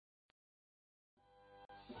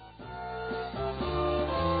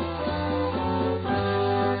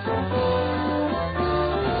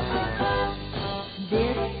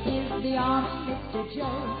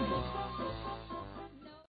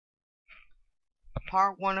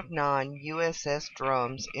Part 1 of 9 USS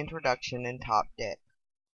Drum's Introduction and Top Deck.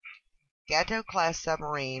 Gato-class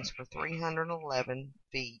submarines were 311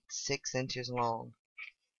 feet 6 inches long.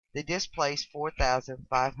 They displaced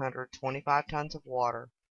 4,525 tons of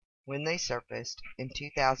water when they surfaced and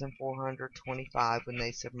 2,425 when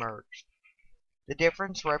they submerged. The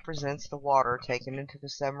difference represents the water taken into the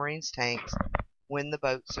submarine's tanks when the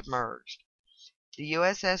boat submerged. The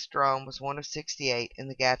USS Drum was one of 68 in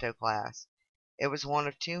the Gato class. It was one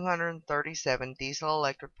of 237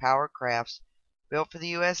 diesel-electric power crafts built for the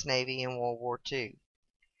U.S. Navy in World War II.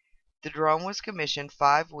 The Drum was commissioned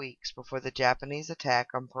 5 weeks before the Japanese attack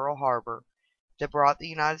on Pearl Harbor that brought the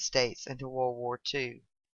United States into World War II.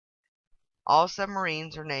 All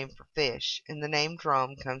submarines are named for fish, and the name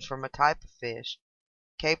drum comes from a type of fish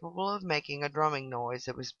capable of making a drumming noise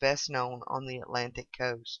that was best known on the Atlantic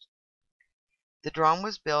coast. The Drum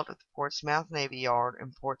was built at the Portsmouth Navy Yard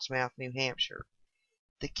in Portsmouth, New Hampshire.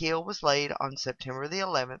 The keel was laid on September the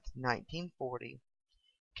 11th, 1940,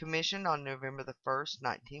 commissioned on November the 1st,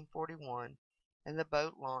 1941, and the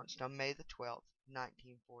boat launched on May the 12th,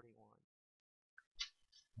 1941.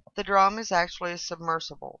 The Drum is actually a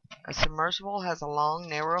submersible. A submersible has a long,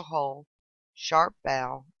 narrow hull, sharp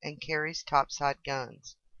bow, and carries topside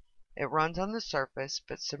guns. It runs on the surface,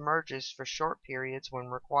 but submerges for short periods when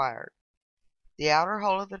required. The outer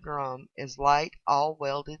hull of the Drum is light,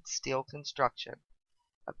 all-welded steel construction,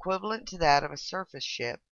 equivalent to that of a surface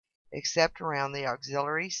ship, except around the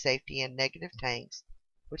auxiliary safety and negative tanks,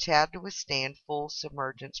 which had to withstand full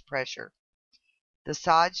submergence pressure. The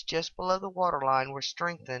sides just below the waterline were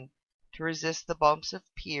strengthened to resist the bumps of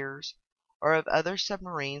piers or of other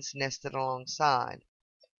submarines nested alongside.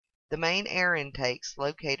 The main air intakes,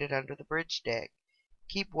 located under the bridge deck,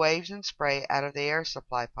 keep waves and spray out of the air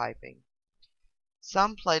supply piping.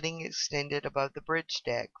 Some plating extended above the bridge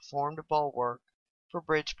deck formed a bulwark for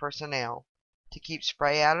bridge personnel to keep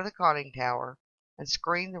spray out of the conning tower and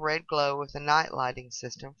screen the red glow of the night lighting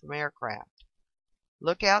system from aircraft.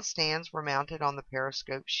 Lookout stands were mounted on the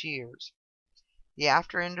periscope shears. The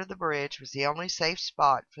after end of the bridge was the only safe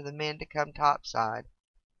spot for the men to come topside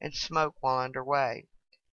and smoke while underway.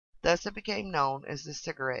 Thus it became known as the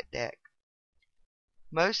cigarette deck.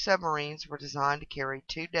 Most submarines were designed to carry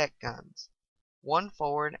 2 deck guns, one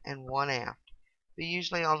forward and one aft, but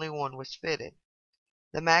usually only one was fitted.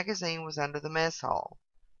 The magazine was under the mess hall.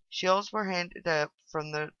 Shields were handed up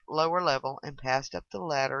from the lower level and passed up the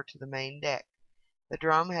ladder to the main deck. The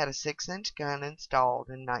Drum had a 6-inch gun installed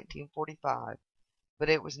in 1945, but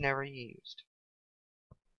it was never used.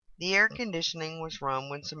 The air conditioning was run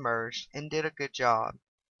when submerged and did a good job.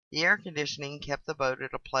 The air conditioning kept the boat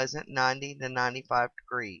at a pleasant 90 to 95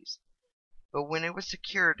 degrees. But when it was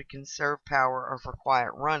secured to conserve power or for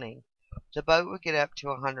quiet running, the boat would get up to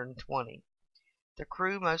 120. The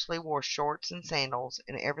crew mostly wore shorts and sandals,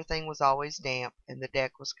 and everything was always damp, and the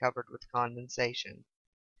deck was covered with condensation.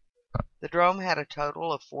 The Drum had a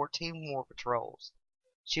total of 14 war patrols.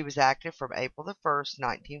 She was active from April the 1st,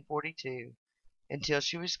 1942, until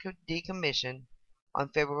she was decommissioned on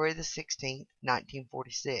February the 16th,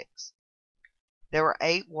 1946. There were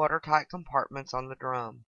 8 watertight compartments on the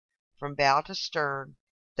Drum. From bow to stern,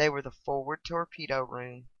 they were the forward torpedo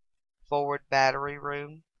room, forward battery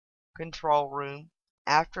room, control room,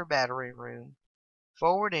 after battery room,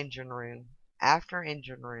 forward engine room, after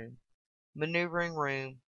engine room, maneuvering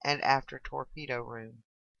room, and after torpedo room.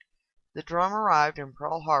 The Drum arrived in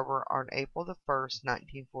Pearl Harbor on April the 1st,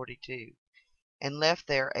 1942, and left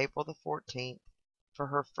there April the 14th for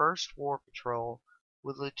her first war patrol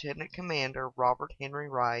with Lieutenant Commander Robert Henry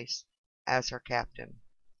Rice as her captain.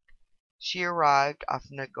 She arrived off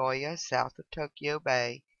Nagoya, south of Tokyo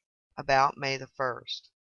Bay, about May the 1st.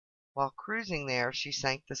 While cruising there, she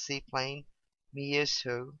sank the seaplane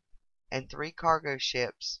Miyasu and 3 cargo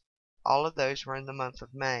ships. All of those were in the month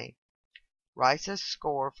of May. Rice's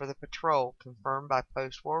score for the patrol, confirmed by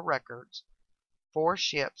post-war records, 4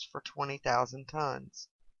 ships for 20,000 tons.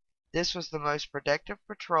 This was the most productive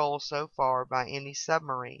patrol so far by any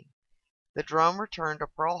submarine. The Drum returned to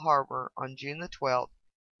Pearl Harbor on June the 12th,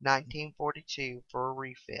 1942 for a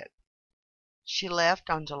refit. She left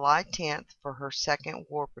on July 10th for her second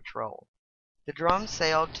war patrol. The Drum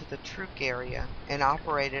sailed to the Truk area and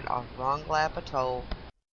operated off Ronglap Atoll,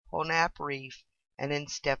 Honap Reef, and in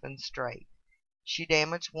Steppen Strait. She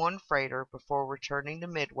damaged 1 freighter before returning to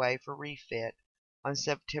Midway for refit on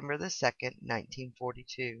September the 2nd,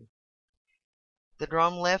 1942. The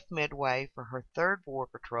Drum left Midway for her 3rd war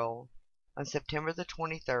patrol on September the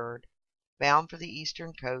 23rd, bound for the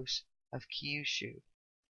eastern coast of Kyushu.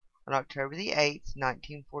 On October the 8th,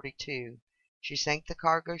 1942, she sank the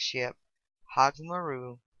cargo ship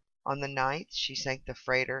Hagamaru. On the 9th, she sank the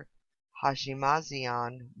freighter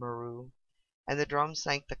Hashimazian Maru, and the Drum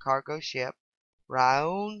sank the cargo ship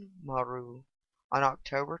Raun Maru on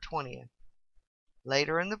October 20th.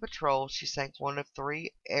 Later in the patrol, she sank one of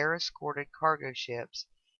 3 air-escorted cargo ships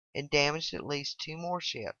and damaged at least 2 more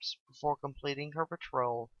ships before completing her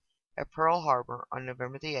patrol at Pearl Harbor on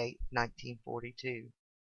November the 8th, 1942.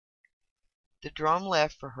 The Drum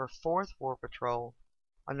left for her 4th war patrol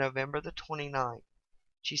on November the 29th.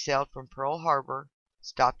 She sailed from Pearl Harbor,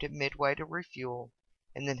 stopped at Midway to refuel,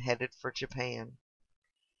 and then headed for Japan.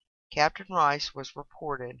 Captain Rice was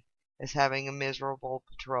reported as having a miserable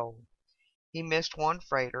patrol. He missed one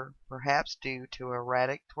freighter, perhaps due to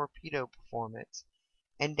erratic torpedo performance,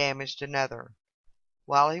 and damaged another.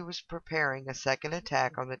 While he was preparing a second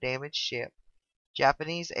attack on the damaged ship,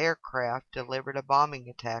 Japanese aircraft delivered a bombing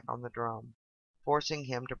attack on the Drum, forcing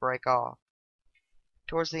him to break off.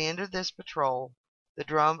 Towards the end of this patrol, the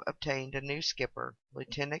Drum obtained a new skipper,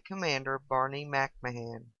 Lieutenant Commander Barney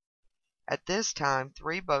McMahon. At this time,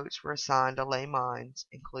 3 boats were assigned to lay mines,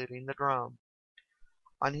 including the Drum.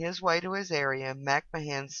 On his way to his area,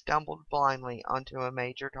 McMahon stumbled blindly onto a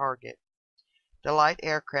major target, the light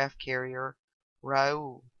aircraft carrier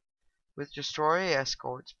Raoul, with destroyer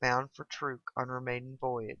escorts bound for Truk on her maiden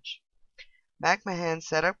voyage. McMahon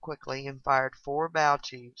set up quickly and fired 4 bow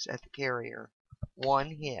tubes at the carrier.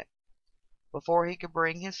 1 hit. Before he could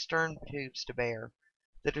bring his stern tubes to bear,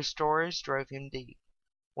 the destroyers drove him deep.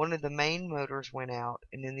 One of the main motors went out,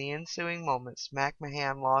 and in the ensuing moments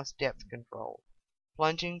McMahon lost depth control,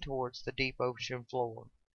 plunging towards the deep ocean floor.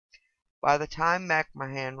 By the time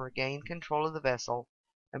McMahon regained control of the vessel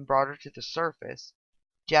and brought her to the surface,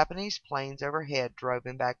 Japanese planes overhead drove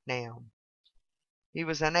him back down. He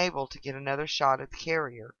was unable to get another shot at the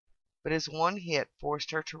carrier, but his 1 hit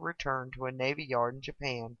forced her to return to a Navy yard in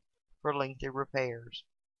Japan for lengthy repairs.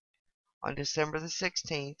 On December the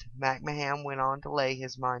 16th, McMahon went on to lay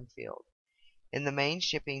his minefield in the main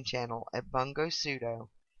shipping channel at Bungo Sudo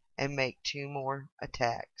and make 2 more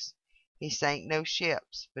attacks. He sank no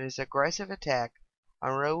ships, but his aggressive attack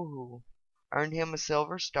on Rohu earned him a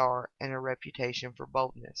Silver Star and a reputation for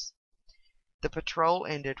boldness. The patrol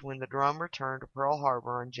ended when the Drum returned to Pearl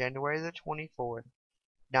Harbor on January the 24th,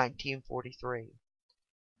 1943.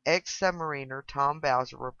 Ex-submariner Tom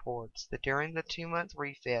Bowser reports that during the 2-month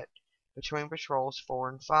refit between patrols 4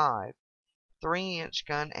 and 5, 3-inch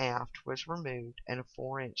gun aft was removed and a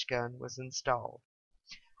 4-inch gun was installed.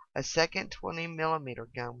 A second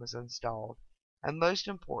 20mm gun was installed, and most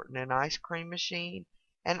important, an ice cream machine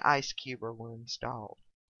and ice cuber were installed.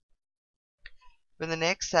 For the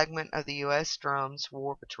next segment of the U.S. Drum's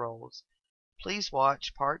war patrols, please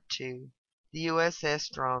watch Part 2, the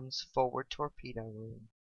USS Drum's Forward Torpedo Room.